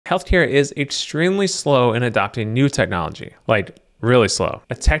healthcare is extremely slow in adopting new technology, like really slow.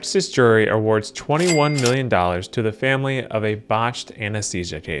 A Texas jury awards $21 million to the family of a botched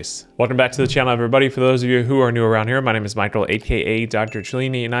anesthesia case. Welcome back to the channel, everybody. For those of you who are new around here, my name is Michael, aka Dr.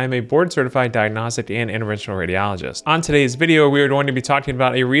 Cellini, and I am a board-certified diagnostic and interventional radiologist. On today's video, we are going to be talking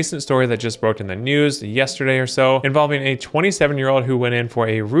about a recent story that just broke in the news yesterday or so, involving a 27-year-old who went in for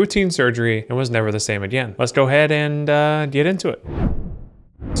a routine surgery and was never the same again. Let's go ahead and get into it.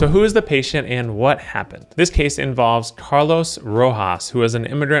 So who is the patient and what happened? This case involves Carlos Rojas, who is an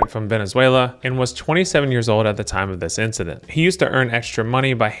immigrant from Venezuela and was 27 years old at the time of this incident. He used to earn extra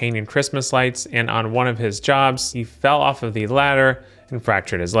money by hanging Christmas lights, and on one of his jobs, he fell off of the ladder and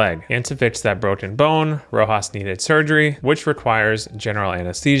fractured his leg. And to fix that broken bone, Rojas needed surgery, which requires general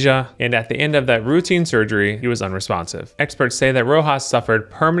anesthesia. And at the end of that routine surgery, he was unresponsive. Experts say that Rojas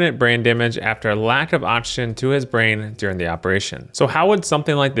suffered permanent brain damage after a lack of oxygen to his brain during the operation. So how would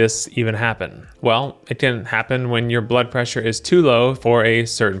something like this even happen? Well, it can happen when your blood pressure is too low for a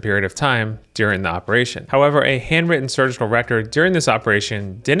certain period of time during the operation. However, a handwritten surgical record during this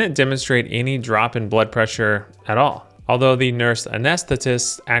operation didn't demonstrate any drop in blood pressure at all, although the nurse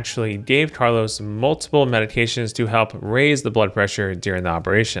anesthetist actually gave Carlos multiple medications to help raise the blood pressure during the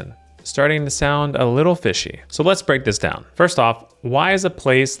operation. Starting to sound a little fishy. So let's break this down. First off, why is a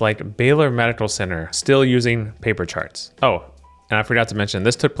place like Baylor Medical Center still using paper charts? Oh, and I forgot to mention,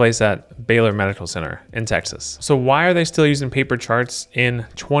 this took place at Baylor Medical Center in Texas. So why are they still using paper charts in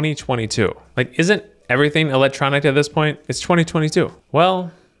 2022? Like, isn't everything electronic at this point? It's 2022.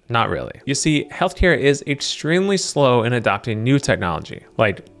 Well, not really. You see, healthcare is extremely slow in adopting new technology,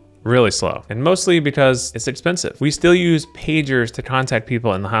 like really slow, and mostly because it's expensive. We still use pagers to contact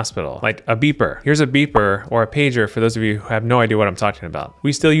people in the hospital, like a beeper. Here's a beeper or a pager for those of you who have no idea what I'm talking about.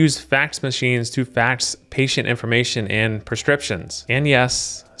 We still use fax machines to fax patient information and prescriptions. And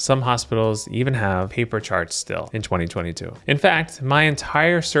yes, some hospitals even have paper charts still in 2022. In fact, my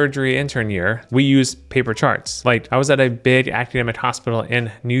entire surgery intern year, we used paper charts. Like, I was at a big academic hospital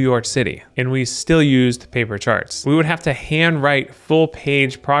in New York City, and we still used paper charts. We would have to handwrite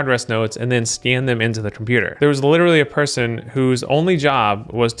full-page progress notes and then scan them into the computer. There was literally a person whose only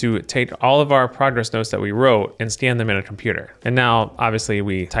job was to take all of our progress notes that we wrote and scan them in a computer. And now, obviously,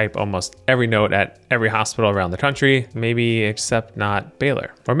 we type almost every note at every hospital around the country, maybe except not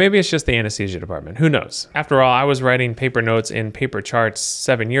Baylor. Or maybe it's just the anesthesia department, who knows? After all, I was writing paper notes in paper charts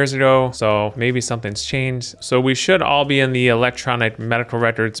 7 years ago, so maybe something's changed. So we should all be in the electronic medical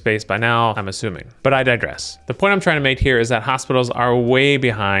record space by now, I'm assuming. But I digress. The point I'm trying to make here is that hospitals are way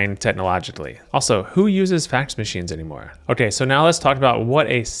behind technologically. Also, who uses fax machines anymore? Okay, so now let's talk about what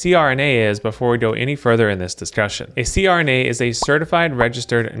a CRNA is before we go any further in this discussion. A CRNA is a certified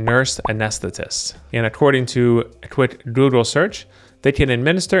registered nurse anesthetist. And according to a quick Google search, they can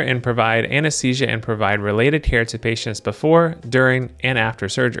administer and provide anesthesia and provide related care to patients before, during, and after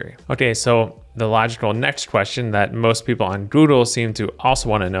surgery. Okay, so the logical next question that most people on Google seem to also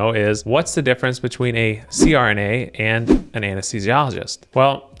want to know is, what's the difference between a CRNA and an anesthesiologist?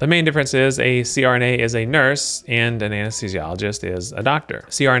 Well, the main difference is a CRNA is a nurse and an anesthesiologist is a doctor.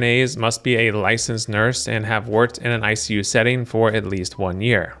 CRNAs must be a licensed nurse and have worked in an ICU setting for at least 1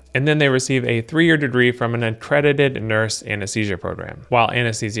 year. And then they receive a 3-year degree from an accredited nurse anesthesia program, while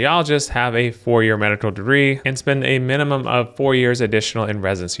anesthesiologists have a 4-year medical degree and spend a minimum of 4 years additional in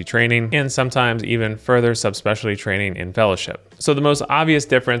residency training and sometimes even further subspecialty training in fellowship. So the most obvious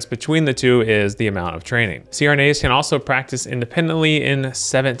difference between the two is the amount of training. CRNAs can also practice independently in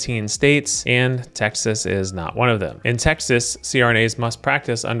 17 states, and Texas is not one of them. In Texas, CRNAs must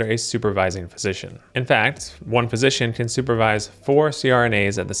practice under a supervising physician. In fact, one physician can supervise 4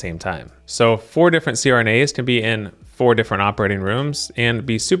 CRNAs at the same time. So 4 different CRNAs can be in 4 different operating rooms and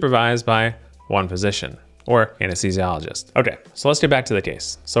be supervised by one physician or anesthesiologist. Okay, so let's get back to the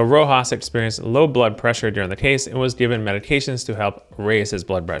case. So Rojas experienced low blood pressure during the case and was given medications to help raise his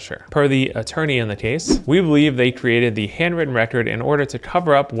blood pressure. Per the attorney in the case, we believe they created the handwritten record in order to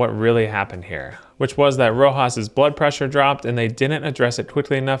cover up what really happened here, which was that Rojas's blood pressure dropped and they didn't address it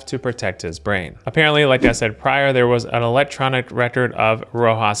quickly enough to protect his brain. Apparently, like I said prior, there was an electronic record of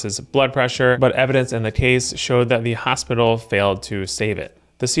Rojas's blood pressure, but evidence in the case showed that the hospital failed to save it.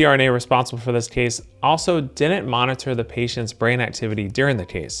 The CRNA responsible for this case also didn't monitor the patient's brain activity during the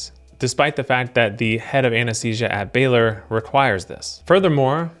case, despite the fact that the head of anesthesia at Baylor requires this.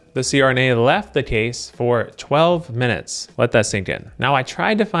 Furthermore, the CRNA left the case for 12 minutes. Let that sink in. Now, I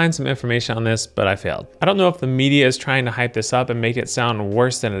tried to find some information on this, but I failed. I don't know if the media is trying to hype this up and make it sound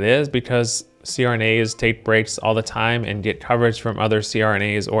worse than it is, because CRNAs take breaks all the time and get coverage from other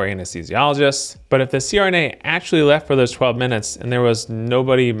CRNAs or anesthesiologists. But if the CRNA actually left for those 12 minutes and there was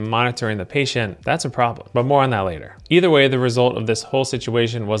nobody monitoring the patient, that's a problem. But more on that later. Either way, the result of this whole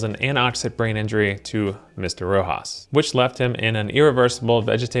situation was an anoxic brain injury to Mr. Rojas, which left him in an irreversible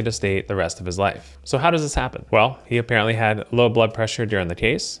vegetative state the rest of his life. So how does this happen? Well, he apparently had low blood pressure during the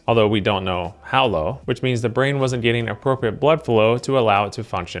case, although we don't know how low, which means the brain wasn't getting appropriate blood flow to allow it to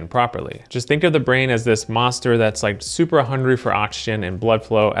function properly. Just think of the brain as this monster that's like super hungry for oxygen and blood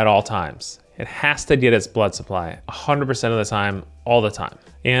flow at all times. It has to get its blood supply 100% of the time, all the time.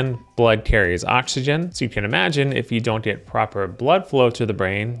 And blood carries oxygen. So you can imagine if you don't get proper blood flow to the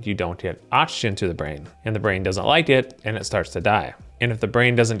brain, you don't get oxygen to the brain. And the brain doesn't like it and it starts to die. And if the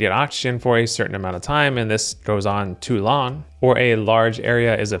brain doesn't get oxygen for a certain amount of time, and this goes on too long, or a large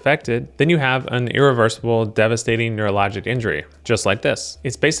area is affected, then you have an irreversible, devastating neurologic injury, just like this.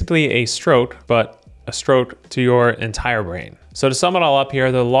 It's basically a stroke, but a stroke to your entire brain. So to sum it all up here,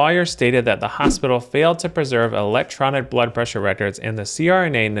 the lawyer stated that the hospital failed to preserve electronic blood pressure records and the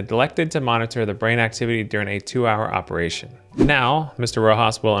CRNA neglected to monitor the brain activity during a 2-hour operation. Now, Mr.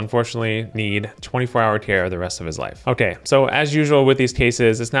 Rojas will unfortunately need 24-hour care the rest of his life. Okay, so as usual with these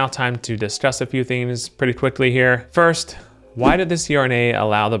cases, it's now time to discuss a few things pretty quickly here. First, why did the CRNA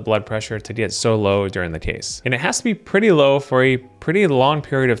allow the blood pressure to get so low during the case? And it has to be pretty low for a pretty long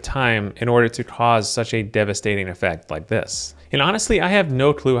period of time in order to cause such a devastating effect like this. And honestly, I have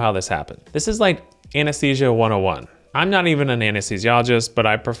no clue how this happened. This is like anesthesia 101. I'm not even an anesthesiologist, but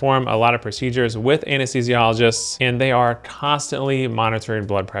I perform a lot of procedures with anesthesiologists, and they are constantly monitoring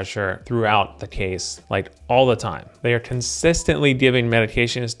blood pressure throughout the case, like all the time. They are consistently giving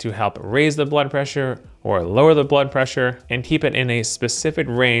medications to help raise the blood pressure or lower the blood pressure and keep it in a specific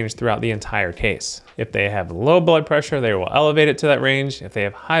range throughout the entire case. If they have low blood pressure, they will elevate it to that range. If they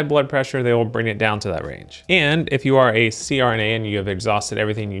have high blood pressure, they will bring it down to that range. And if you are a CRNA and you have exhausted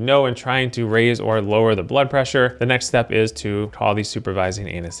everything you know in trying to raise or lower the blood pressure, the next step is to call the supervising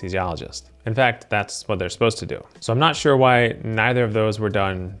anesthesiologist. In fact, that's what they're supposed to do. So I'm not sure why neither of those were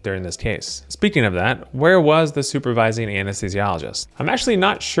done during this case. Speaking of that, where was the supervising anesthesiologist? I'm actually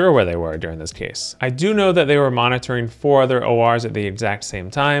not sure where they were during this case. I do know that they were monitoring 4 other ORs at the exact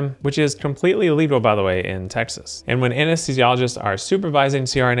same time, which is completely illegal, by the way, in Texas. And when anesthesiologists are supervising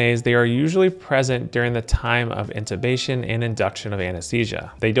CRNAs, they are usually present during the time of intubation and induction of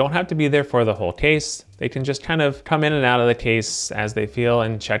anesthesia. They don't have to be there for the whole case. They can just kind of come in and out of the case as they feel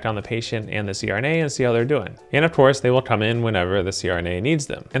and check on the patient and the CRNA and see how they're doing. And of course, they will come in whenever the CRNA needs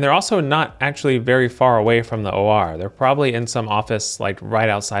them. And they're also not actually very far away from the OR. They're probably in some office like right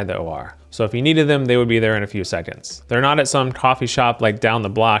outside the OR. So if you needed them, they would be there in a few seconds. They're not at some coffee shop like down the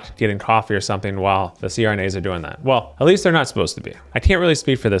block getting coffee or something while the CRNAs are doing that. Well, at least they're not supposed to be. I can't really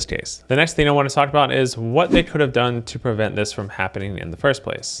speak for this case. The next thing I want to talk about is what they could have done to prevent this from happening in the first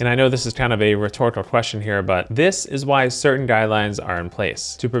place. And I know this is kind of a rhetorical question here, but this is why certain guidelines are in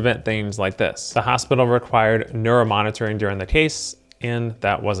place to prevent things like this. The hospital required neuromonitoring during the case, and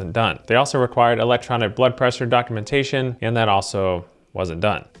that wasn't done. They also required electronic blood pressure documentation, and that also wasn't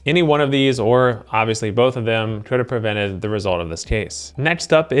done. Any one of these, or obviously both of them, could have prevented the result of this case.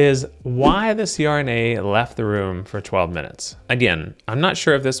 Next up is why the CRNA left the room for 12 minutes. Again, I'm not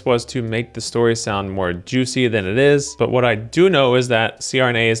sure if this was to make the story sound more juicy than it is, but what I do know is that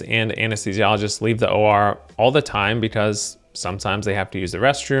CRNAs and anesthesiologists leave the OR all the time because sometimes they have to use the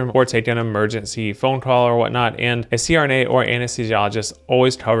restroom or take an emergency phone call or whatnot, and a CRNA or anesthesiologist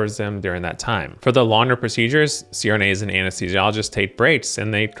always covers them during that time. For the longer procedures, CRNAs and anesthesiologists take breaks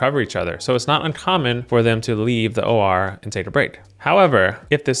and they cover each other, so it's not uncommon for them to leave the OR and take a break. However,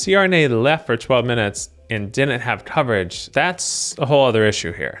 if the CRNA left for 12 minutes and didn't have coverage, that's a whole other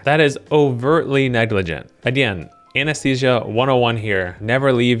issue here. That is overtly negligent. Again, Anesthesia 101 here,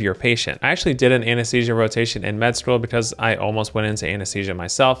 never leave your patient. I actually did an anesthesia rotation in med school because I almost went into anesthesia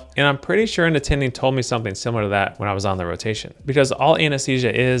myself, and I'm pretty sure an attending told me something similar to that when I was on the rotation. Because all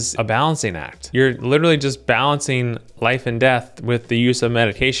anesthesia is a balancing act. You're literally just balancing life and death with the use of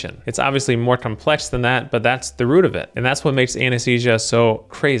medication. It's obviously more complex than that, but that's the root of it. And that's what makes anesthesia so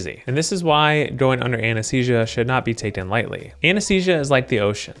crazy. And this is why going under anesthesia should not be taken lightly. Anesthesia is like the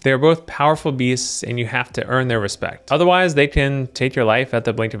ocean. They're both powerful beasts and you have to earn their respect. Otherwise, they can take your life at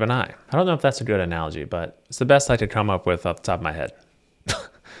the blink of an eye. I don't know if that's a good analogy, but it's the best I could come up with off the top of my head.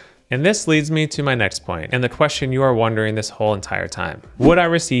 And this leads me to my next point, and the question you are wondering this whole entire time. Would I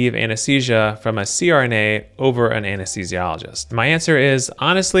receive anesthesia from a CRNA over an anesthesiologist? My answer is,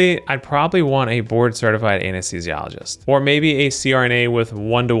 honestly, I'd probably want a board-certified anesthesiologist, or maybe a CRNA with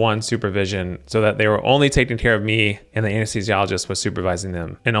one-to-one supervision so that they were only taking care of me and the anesthesiologist was supervising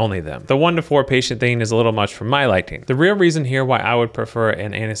them and only them. The 1 to 4 patient thing is a little much for my liking. The real reason here why I would prefer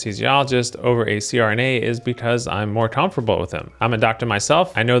an anesthesiologist over a CRNA is because I'm more comfortable with them. I'm a doctor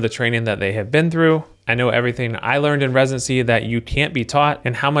myself. I know the training that they have been through. I know everything I learned in residency that you can't be taught,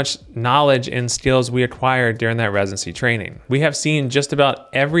 and how much knowledge and skills we acquired during that residency training. We have seen just about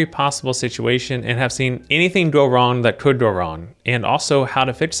every possible situation and have seen anything go wrong that could go wrong, and also how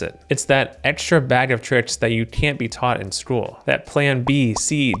to fix it. It's that extra bag of tricks that you can't be taught in school. That plan B,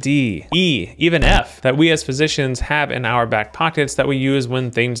 C, D, E, even F that we as physicians have in our back pockets that we use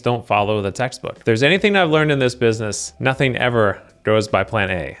when things don't follow the textbook. If there's anything I've learned in this business, nothing ever goes by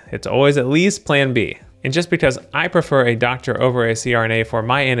plan A. It's always at least plan B. And just because I prefer a doctor over a CRNA for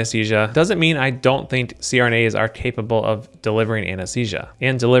my anesthesia doesn't mean I don't think CRNAs are capable of delivering anesthesia,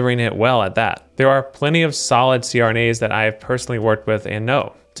 and delivering it well at that. There are plenty of solid CRNAs that I have personally worked with and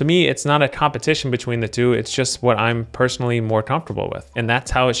know. To me, it's not a competition between the two, it's just what I'm personally more comfortable with. And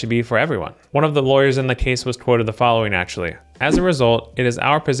that's how it should be for everyone. One of the lawyers in the case was quoted the following actually. As a result, it is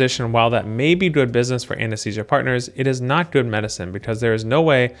our position, while that may be good business for anesthesia partners, it is not good medicine because there is no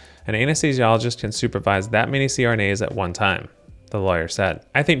way an anesthesiologist can supervise that many CRNAs at one time, the lawyer said.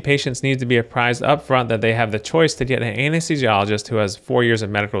 I think patients need to be apprised up front that they have the choice to get an anesthesiologist who has 4 years of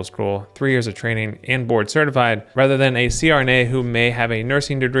medical school, 3 years of training, and board certified, rather than a CRNA who may have a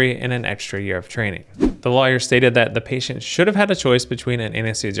nursing degree and an extra year of training. The lawyer stated that the patient should have had a choice between an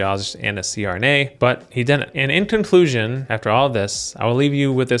anesthesiologist and a CRNA, but he didn't. And in conclusion, after all of this, I will leave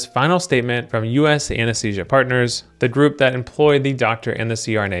you with this final statement from US Anesthesia Partners, the group that employed the doctor and the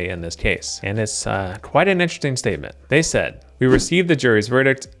CRNA in this case. And it's quite an interesting statement. They said, "We received the jury's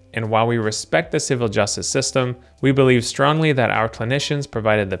verdict, and while we respect the civil justice system, we believe strongly that our clinicians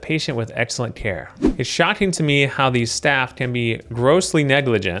provided the patient with excellent care. It's shocking to me how these staff can be grossly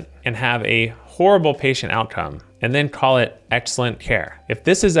negligent and have a horrible patient outcome, and then call it excellent care. If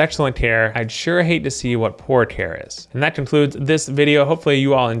this is excellent care, I'd sure hate to see what poor care is." And that concludes this video. Hopefully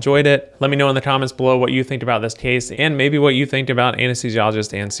you all enjoyed it. Let me know in the comments below what you think about this case, and maybe what you think about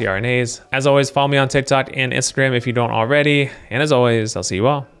anesthesiologists and CRNAs. As always, follow me on TikTok and Instagram if you don't already. And as always, I'll see you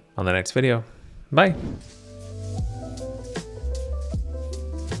all on the next video. Bye.